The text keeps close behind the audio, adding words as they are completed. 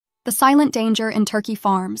The silent danger in turkey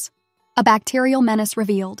farms. A bacterial menace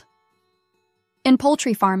revealed. In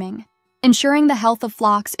poultry farming, ensuring the health of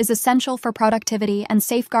flocks is essential for productivity and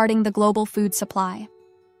safeguarding the global food supply.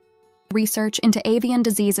 Research into avian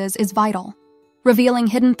diseases is vital, revealing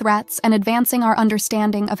hidden threats and advancing our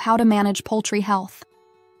understanding of how to manage poultry health.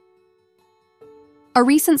 A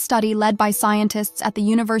recent study led by scientists at the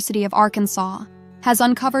University of Arkansas has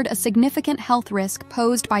uncovered a significant health risk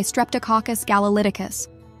posed by Streptococcus gallolyticus,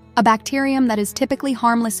 a bacterium that is typically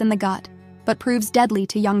harmless in the gut but proves deadly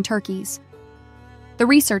to young turkeys. The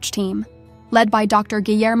research team, led by Dr.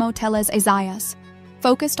 Guillermo Tellez Isaias,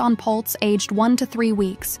 focused on poults aged 1 to 3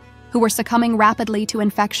 weeks who were succumbing rapidly to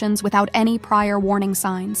infections without any prior warning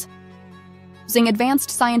signs. Using advanced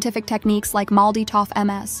scientific techniques like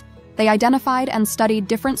MALDI-TOF-MS, they identified and studied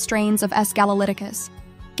different strains of S. gallolyticus,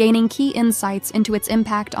 gaining key insights into its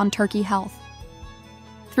impact on turkey health.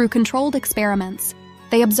 Through controlled experiments,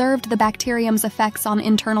 they observed the bacterium's effects on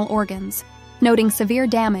internal organs, noting severe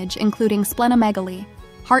damage including splenomegaly,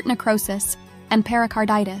 heart necrosis, and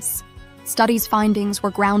pericarditis. Studies' findings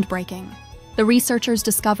were groundbreaking. The researchers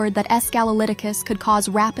discovered that S. gallolyticus could cause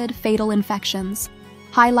rapid, fatal infections,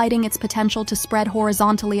 highlighting its potential to spread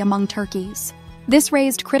horizontally among turkeys. This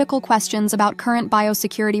raised critical questions about current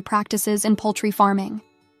biosecurity practices in poultry farming.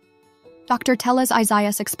 Dr. Tellez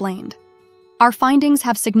Isaias explained, "Our findings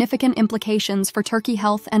have significant implications for turkey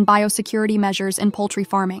health and biosecurity measures in poultry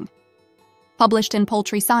farming." Published in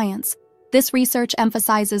Poultry Science, this research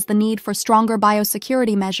emphasizes the need for stronger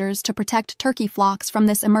biosecurity measures to protect turkey flocks from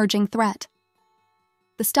this emerging threat.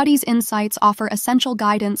 The study's insights offer essential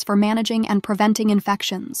guidance for managing and preventing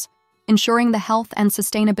infections, ensuring the health and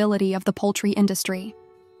sustainability of the poultry industry.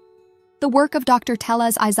 The work of Dr.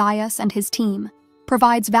 Tellez Isaias and his team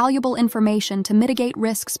provides valuable information to mitigate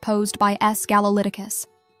risks posed by S. gallolyticus,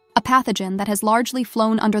 a pathogen that has largely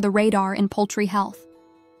flown under the radar in poultry health.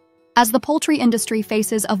 As the poultry industry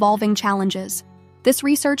faces evolving challenges, this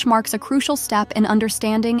research marks a crucial step in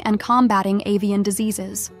understanding and combating avian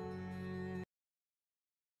diseases.